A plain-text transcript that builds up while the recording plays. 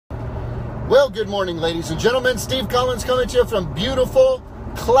Well, good morning, ladies and gentlemen. Steve Collins coming to you from beautiful,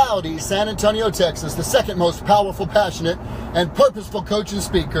 cloudy San Antonio, Texas, the second most powerful, passionate, and purposeful coach and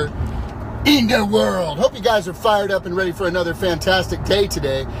speaker in the world. Hope you guys are fired up and ready for another fantastic day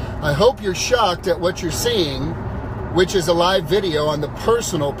today. I hope you're shocked at what you're seeing, which is a live video on the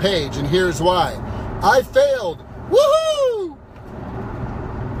personal page, and here's why. I failed. Woohoo!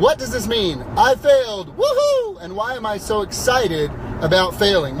 What does this mean? I failed. Woohoo! And why am I so excited about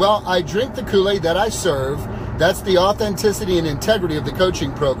failing? Well, I drink the Kool-Aid that I serve. That's the authenticity and integrity of the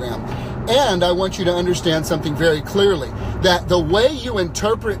coaching program. And I want you to understand something very clearly, that the way you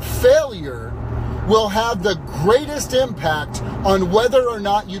interpret failure will have the greatest impact on whether or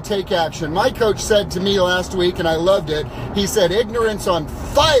not you take action. My coach said to me last week, and I loved it, he said, ignorance on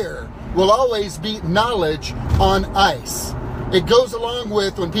fire will always beat knowledge on ice. It goes along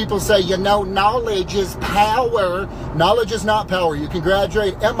with when people say, you know, knowledge is power. Knowledge is not power. You can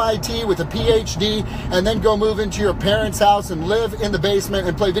graduate MIT with a PhD and then go move into your parents' house and live in the basement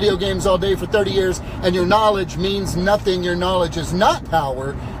and play video games all day for 30 years, and your knowledge means nothing. Your knowledge is not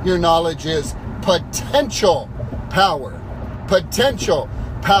power. Your knowledge is potential power. Potential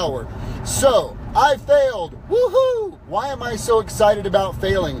power. So, I failed. Woohoo! Why am I so excited about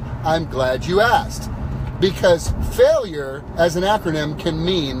failing? I'm glad you asked. Because failure, as an acronym, can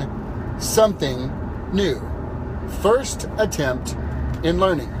mean something new. First attempt in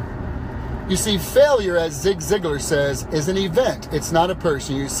learning. You see, failure, as Zig Ziglar says, is an event. It's not a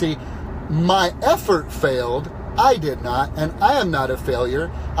person. You see, my effort failed. I did not, and I am not a failure.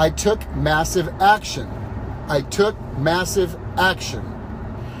 I took massive action. I took massive action.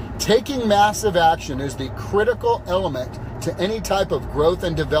 Taking massive action is the critical element to any type of growth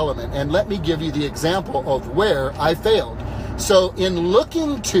and development. And let me give you the example of where I failed. So in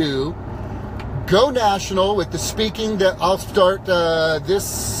looking to go national with the speaking that I'll start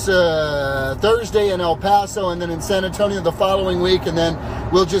this Thursday in El Paso and then in San Antonio the following week, and then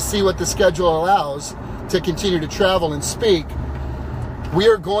we'll just see what the schedule allows to continue to travel and speak. We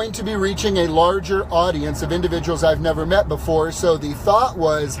are going to be reaching a larger audience of individuals I've never met before. So the thought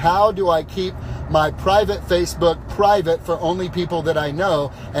was, how do I keep my private Facebook private for only people that I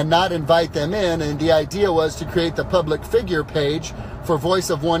know and not invite them in? And the idea was to create the public figure page for Voice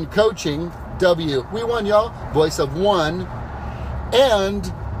of One Coaching. We won, y'all. Voice of One. And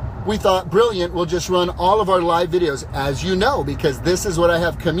we thought, brilliant, we'll just run all of our live videos, as you know, because this is what I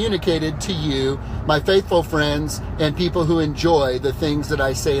have communicated to you, my faithful friends, and people who enjoy the things that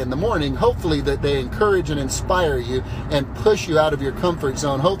I say in the morning. Hopefully that they encourage and inspire you and push you out of your comfort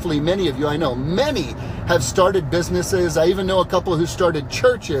zone. Hopefully many of you, I know many have started businesses. I even know a couple who started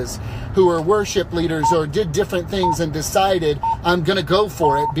churches, who are worship leaders or did different things and decided, I'm going to go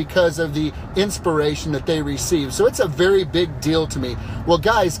for it because of the inspiration that they received. So it's a very big deal to me. Well,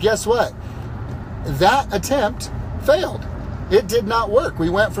 guys, guess what? That attempt failed. It did not work. We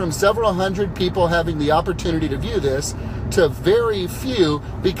went from several hundred people having the opportunity to view this to very few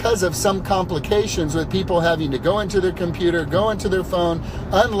because of some complications with people having to go into their computer, go into their phone,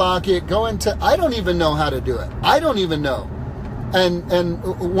 unlock it, go into, I don't even know how to do it. I don't even know. And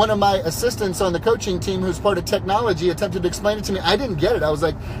one of my assistants on the coaching team who's part of technology attempted to explain it to me. I didn't get it. I was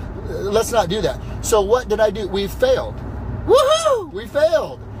like, let's not do that. So what did I do? We failed. Woohoo! We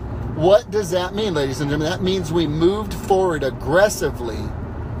failed. What does that mean, ladies and gentlemen? That means we moved forward aggressively.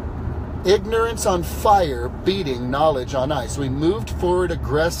 Ignorance on fire beating knowledge on ice. We moved forward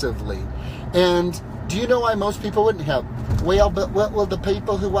aggressively. And do you know why most people wouldn't have? Well, but what will the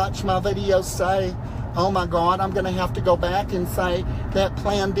people who watch my videos say? Oh my God, I'm going to have to go back and say that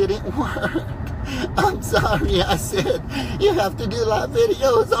plan didn't work. I'm sorry, I said you have to do live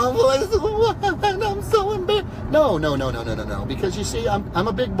videos on Voice of One, and I'm so embarrassed. No. Because you see, I'm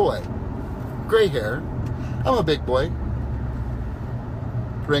a big boy. Gray hair. I'm a big boy.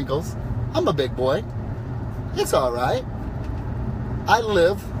 Wrinkles. I'm a big boy. It's all right. I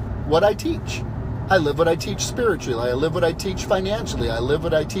live what I teach. I live what I teach spiritually. I live what I teach financially. I live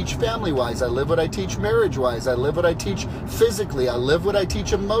what I teach family-wise. I live what I teach marriage-wise. I live what I teach physically. I live what I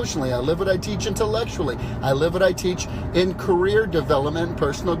teach emotionally. I live what I teach intellectually. I live what I teach in career development and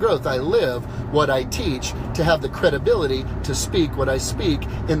personal growth. I live what I teach to have the credibility to speak what I speak,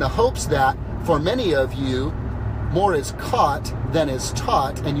 in the hopes that for many of you, more is caught than is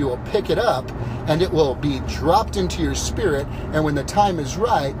taught, and you will pick it up and it will be dropped into your spirit, and when the time is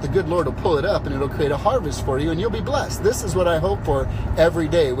right, the good Lord will pull it up and it'll create a harvest for you and you'll be blessed. This is what I hope for every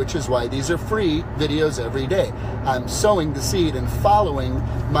day, which is why these are free videos every day. I'm sowing the seed and following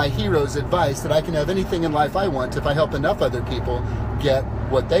my hero's advice that I can have anything in life I want if I help enough other people get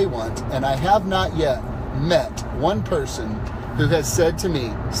what they want. And I have not yet met one person who has said to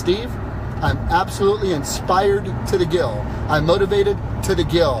me, Steve, I'm absolutely inspired to the gill. I'm motivated to the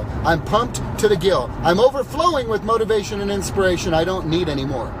gill. I'm pumped to the gill. I'm overflowing with motivation and inspiration. I don't need any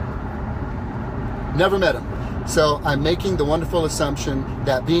more. Never met him. So I'm making the wonderful assumption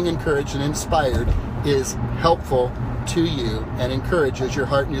that being encouraged and inspired is helpful to you and encourages your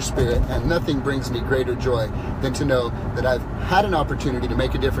heart and your spirit, and nothing brings me greater joy than to know that I've had an opportunity to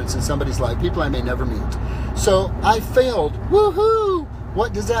make a difference in somebody's life, people I may never meet. So I failed. Woohoo!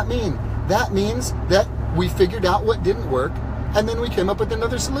 What does that mean? That means that we figured out what didn't work, and then we came up with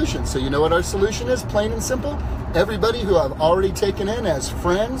another solution. So you know what our solution is, plain and simple? Everybody who I've already taken in as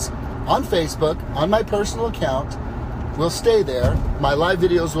friends on Facebook, on my personal account, will stay there. My live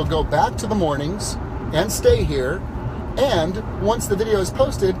videos will go back to the mornings and stay here. And once the video is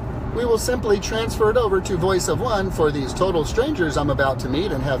posted, we will simply transfer it over to Voice of One for these total strangers I'm about to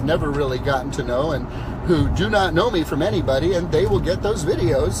meet and have never really gotten to know, and who do not know me from anybody, and they will get those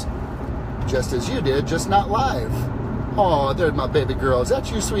videos just as you did, just not live. Oh, there's my baby girl. Is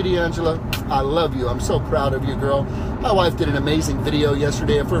that you, sweetie Angela? I love you. I'm so proud of you, girl. My wife did an amazing video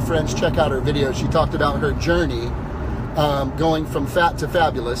yesterday. If we're friends, check out her video. She talked about her journey going from fat to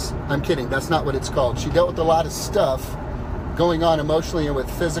fabulous. I'm kidding. That's not what it's called. She dealt with a lot of stuff going on emotionally and with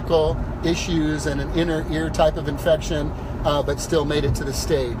physical issues and an inner ear type of infection, but still made it to the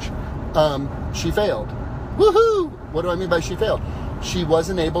stage. She failed. Woohoo! What do I mean by she failed? She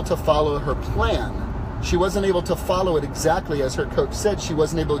wasn't able to follow her plan. She wasn't able to follow it exactly as her coach said. She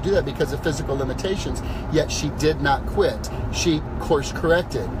wasn't able to do that because of physical limitations, yet she did not quit. She course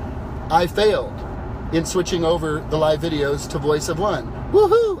corrected. I failed in switching over the live videos to Voice of One.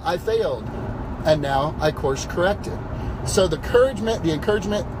 Woohoo! I failed. And now I course corrected. So the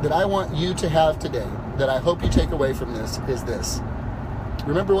encouragement that I want you to have today, that I hope you take away from this, is this.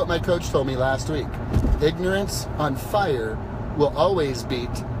 Remember what my coach told me last week. Ignorance on fire will always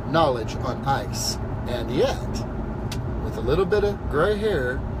beat knowledge on ice. And yet, with a little bit of gray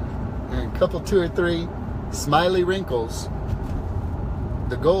hair and a couple, 2 or 3 smiley wrinkles,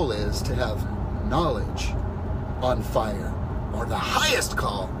 the goal is to have knowledge on fire, or the highest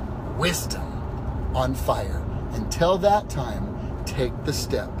call, wisdom on fire. Until that time, take the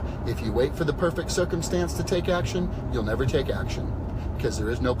step. If you wait for the perfect circumstance to take action, you'll never take action, because there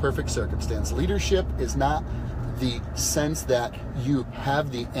is no perfect circumstance. Leadership is not the sense that you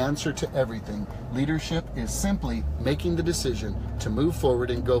have the answer to everything. Leadership is simply making the decision to move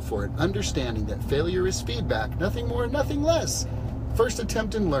forward and go for it, understanding that failure is feedback, nothing more, nothing less. First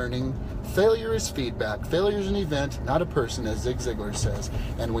attempt in learning, failure is feedback. Failure is an event, not a person, as Zig Ziglar says.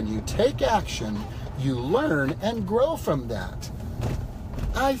 And when you take action, you learn and grow from that.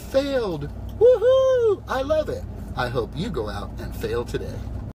 I failed. Woohoo! I love it. I hope you go out and fail today.